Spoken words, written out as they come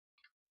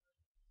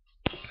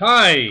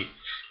Hi,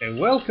 and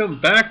welcome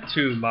back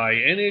to my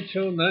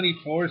NHL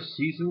 94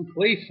 season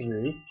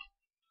playthrough.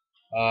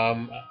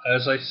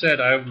 As I said,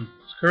 I'm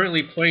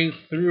currently playing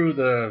through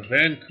the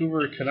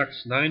Vancouver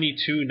Canucks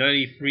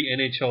 92-93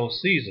 NHL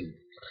season.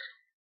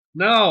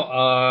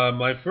 Now,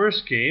 my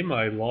first game,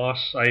 I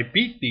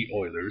beat the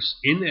Oilers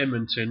in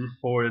Edmonton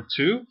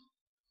 4-2.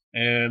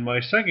 And my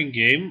second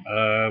game,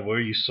 where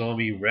you saw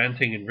me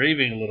ranting and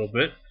raving a little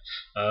bit,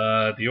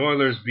 the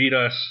Oilers beat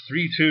us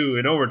 3-2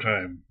 in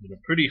overtime. In a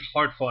pretty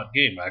hard-fought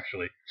game,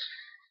 actually.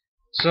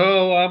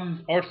 So,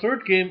 our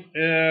third game,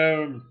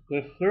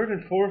 the third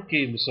and fourth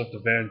games of the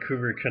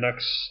Vancouver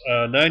Canucks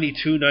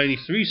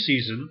 92-93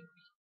 season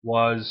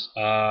was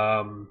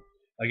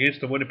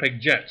against the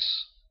Winnipeg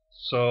Jets.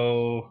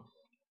 So,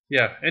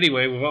 yeah,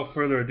 anyway, without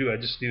further ado, I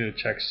just need to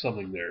check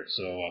something there.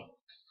 So,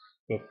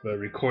 with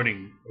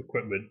recording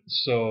equipment.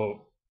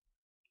 So,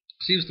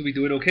 seems to be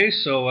doing okay.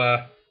 So,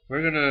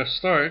 we're going to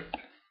start.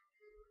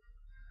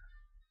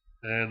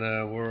 And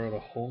we're on a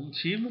home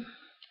team.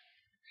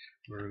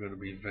 We're going to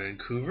be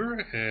Vancouver,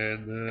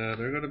 and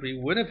they're going to be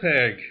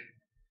Winnipeg.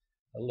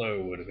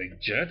 Hello, Winnipeg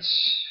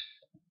Jets.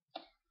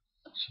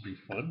 Should be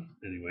fun.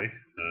 Anyway,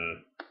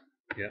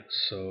 yeah,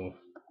 so,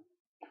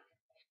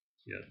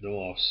 yeah, no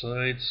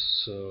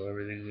offsides, so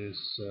everything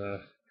is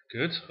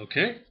good.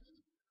 Okay,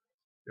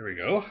 there we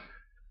go.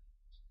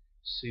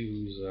 See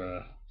who's,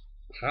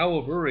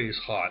 Howell is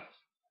hot.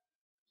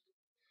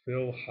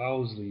 Phil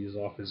Housley is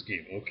off his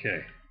game.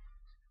 Okay.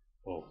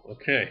 Oh,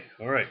 okay,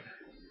 alright.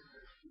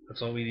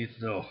 That's all we need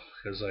to know,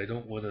 because I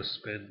don't want to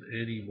spend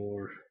any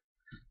more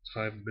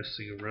time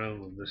messing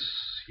around on this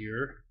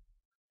here.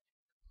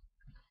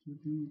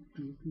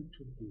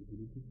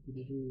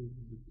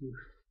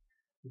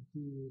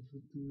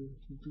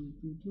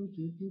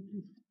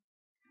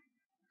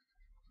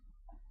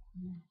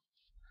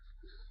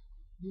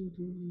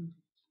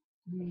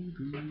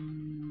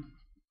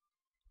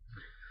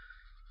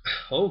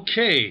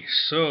 Okay,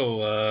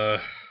 so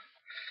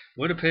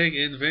Winnipeg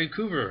and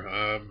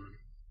Vancouver.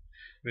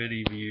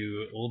 Many of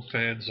you old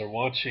fans are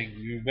watching.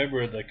 You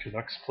remember the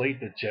Canucks played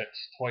the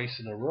Jets twice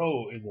in a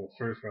row in the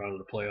first round of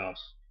the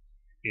playoffs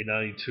in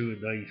 92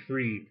 and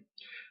 93.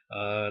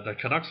 The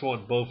Canucks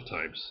won both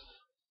times.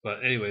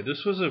 But anyway,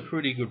 this was a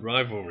pretty good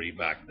rivalry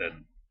back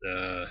then.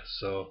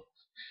 So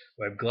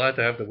I'm glad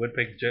to have the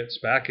Winnipeg Jets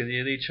back in the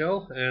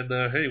NHL. And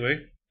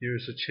anyway,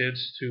 here's a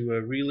chance to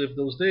relive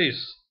those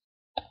days.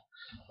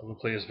 I'm going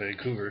to play as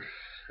Vancouver,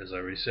 as I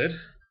already said.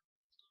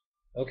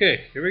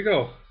 Okay, here we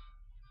go.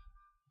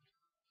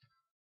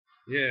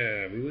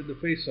 Yeah, we win the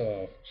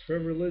face-off.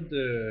 Trevor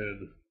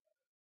Linden.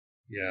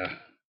 Yeah.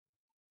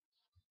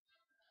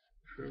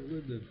 Trevor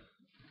Linden.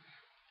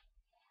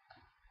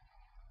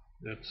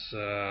 That's,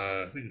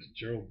 I think it's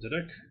Gerald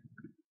Diduck.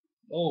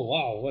 Oh,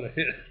 wow, what a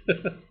hit.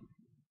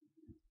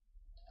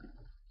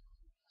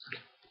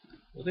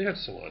 Well, they had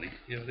Selanne.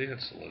 Yeah, they had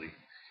Selanne.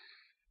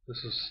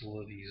 This is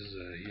Selanne's,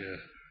 yeah.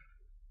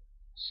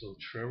 So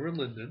Trevor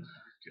Linden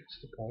gets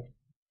the puck.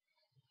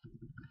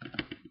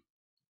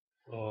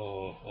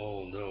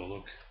 Oh no,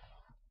 look.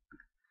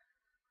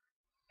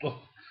 Oh,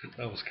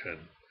 that was kind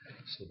of...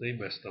 So they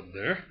messed up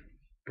there.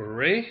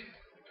 Beret.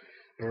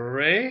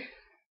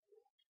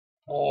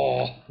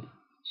 Oh,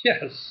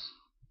 yes.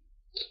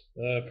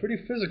 Pretty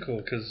physical,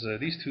 because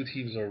these two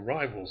teams are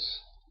rivals.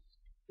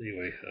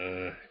 Anyway,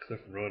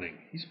 Cliff Ronning.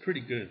 He's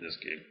pretty good in this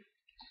game.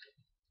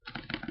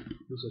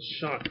 There's a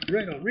shot.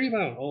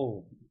 Rebound.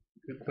 Oh,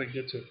 couldn't quite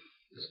get to it.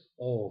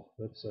 Oh,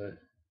 that's a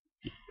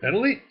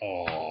penalty?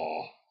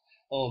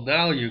 Oh,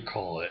 now you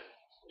call it.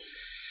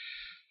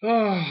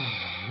 Oh,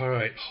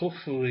 alright.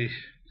 Hopefully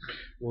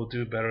we'll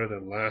do better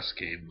than last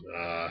game.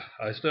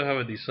 I still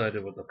haven't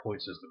decided what the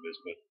point system is,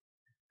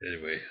 but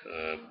anyway,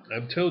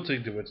 I'm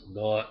tilting towards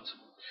not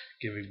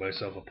giving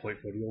myself a point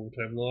for the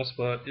overtime loss,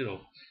 but you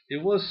know,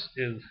 it was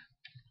in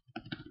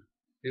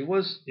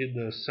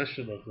the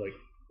session of like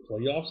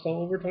playoff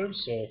style overtime,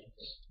 so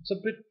it's a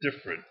bit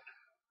different.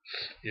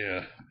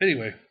 Yeah.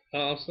 Anyway,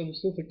 I'm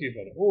still thinking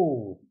about it.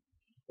 Oh,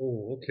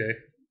 okay.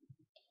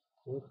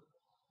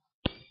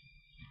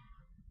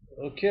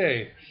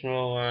 Okay,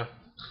 so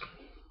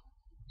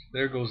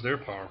there goes their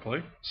power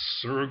play.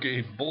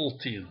 Sergei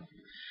Bautin.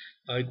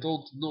 I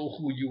don't know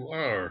who you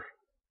are,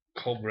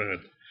 comrade.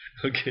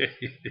 Okay,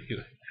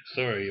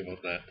 sorry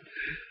about that.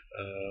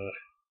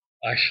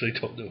 I actually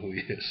don't know who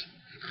he is.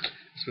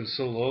 It's been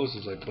so long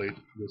since I played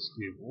this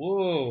game.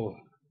 Whoa!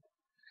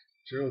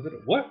 Gerald did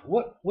it.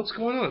 What's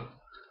going on?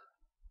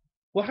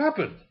 What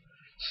happened?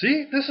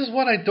 See, this is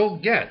what I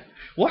don't get.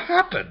 What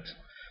happened?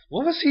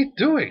 What was he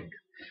doing?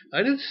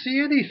 I didn't see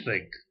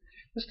anything.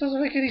 This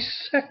doesn't make any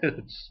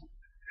sense.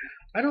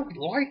 I don't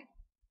like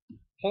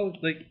how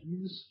they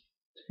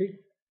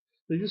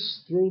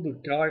just throw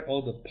the guy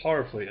on the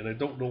power play, and I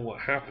don't know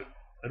what happened.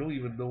 I don't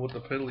even know what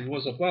the penalty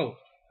was about.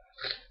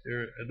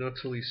 There,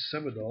 Anatoli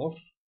Semenov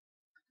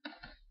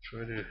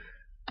trying to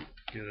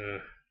get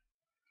a...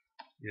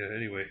 Yeah,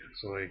 anyway,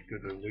 so I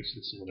could have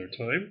wasted some of their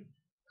time.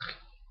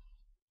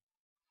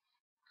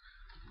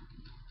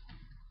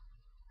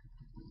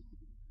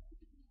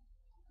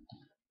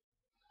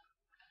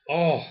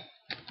 Oh.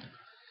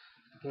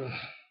 Ugh.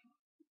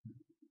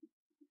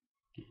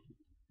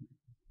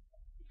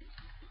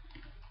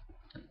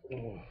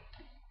 Oh.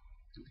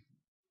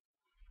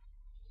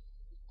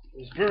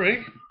 It's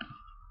Burry.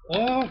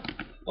 Oh.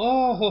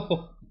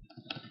 Oh.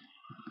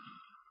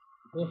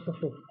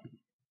 Oh.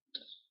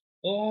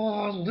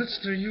 Oh,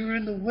 Lister, you were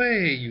in the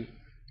way, you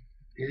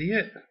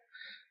idiot.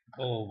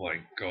 Oh my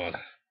god.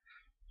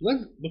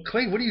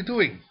 McLean, what are you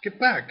doing? Get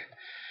back.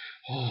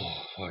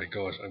 Oh my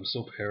gosh, I'm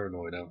so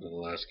paranoid after the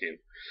last game.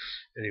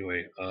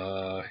 Anyway,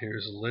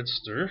 here's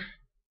Lidster.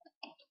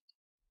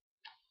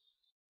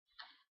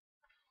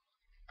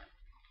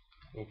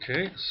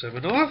 Okay,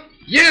 Semenov.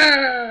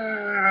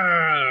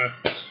 Yeah!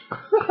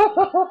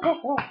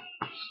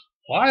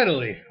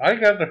 Finally, I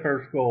got the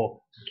first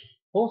goal.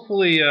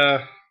 Hopefully,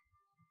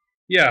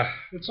 yeah,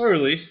 it's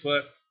early,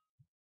 but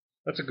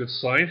that's a good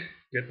sign.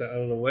 Get that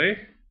out of the way.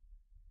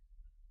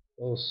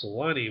 Oh,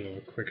 Selanne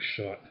with a quick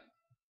shot.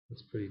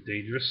 That's pretty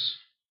dangerous.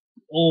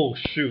 Oh,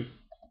 shoot.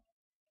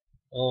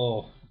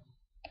 Oh,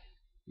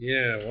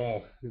 yeah,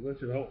 wow. You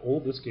mentioned how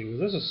old this game is.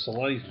 This is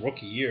Selanne's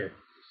rookie year.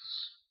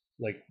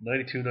 Like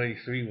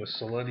 92-93 was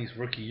Selanne's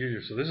rookie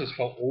year, so this is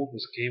how old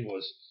this game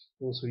was.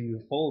 Those of you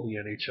who follow the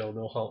NHL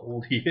know how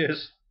old he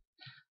is.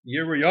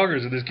 Yermer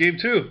Yager's in this game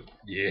too.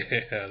 Yeah,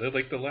 they're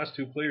like the last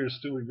two players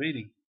still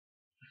remaining,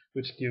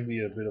 which give me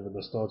a bit of a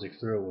nostalgic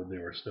thrill when they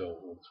were still,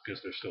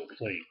 because they're still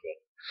playing.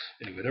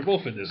 But anyway, they're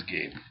both in this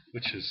game,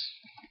 which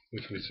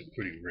was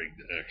pretty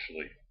rigged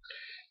actually,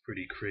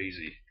 pretty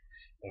crazy.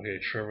 Okay,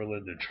 Trevor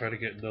Linden trying to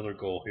get another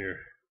goal here,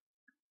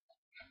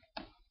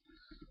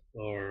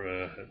 or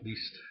at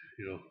least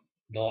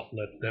not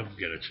let them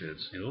get a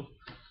chance.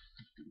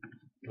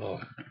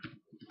 Oh,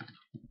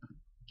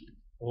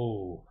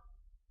 oh,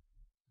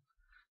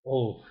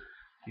 oh!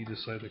 He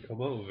decided to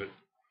come out of it.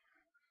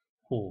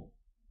 Oh,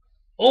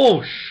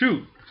 oh,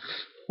 shoot!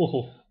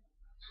 Oh,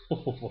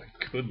 oh my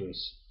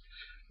goodness.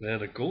 Man,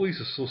 the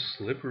goalies are so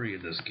slippery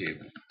in this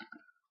game.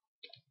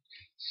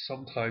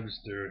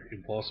 Sometimes they're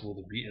impossible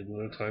to beat, and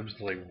other times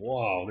they're like,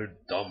 wow, they're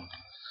dumb.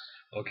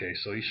 Okay,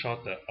 so he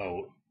shot that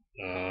out.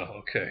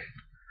 Okay.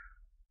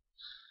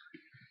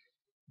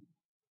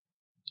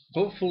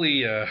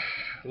 Hopefully,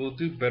 we'll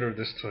do better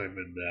this time,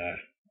 and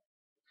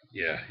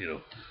yeah, I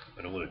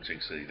don't want to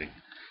jinx anything.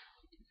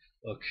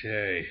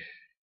 Okay,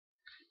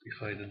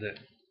 behind the net.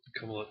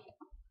 Come on.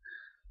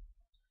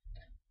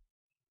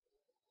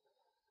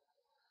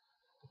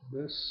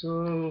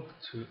 Mommeso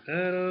to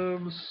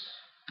Adams.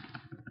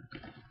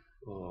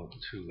 Oh,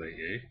 too late,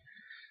 eh?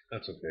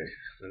 That's okay.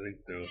 I think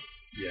though,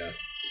 yeah.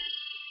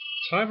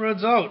 Time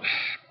runs out.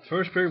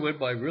 First period went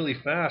by really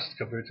fast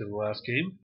compared to the last game.